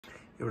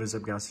What is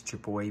up, guys? It's your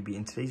boy AB.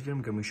 In today's video,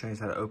 I'm going to be showing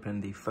you how to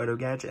open the photo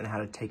gadget and how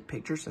to take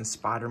pictures in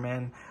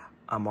Spider-Man,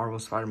 Marvel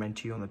Spider-Man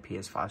 2 on the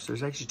PS5. So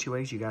there's actually two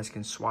ways. You guys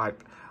can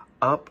swipe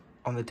up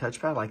on the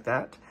touchpad like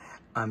that.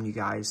 You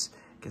guys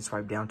can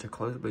swipe down to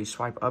close it, but you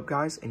swipe up,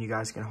 guys, and you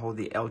guys can hold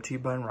the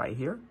L2 button right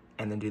here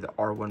and then do the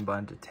R1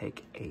 button to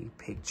take a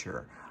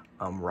picture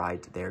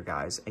right there,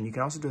 guys. And you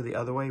can also do it the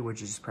other way,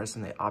 which is just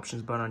pressing the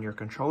options button on your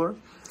controller.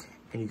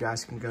 And you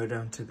guys can go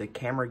down to the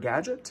camera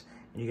gadget,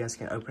 and you guys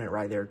can open it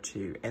right there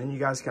too. And then you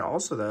guys can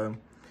also, though,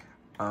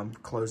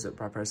 close it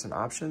by pressing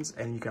options.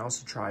 And you can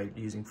also try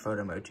using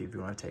photo mode too if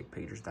you want to take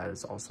pictures. That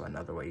is also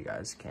another way you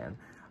guys can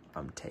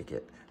take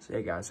it. So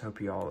yeah, guys,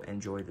 hope you all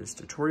enjoyed this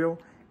tutorial,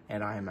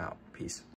 and I am out. Peace.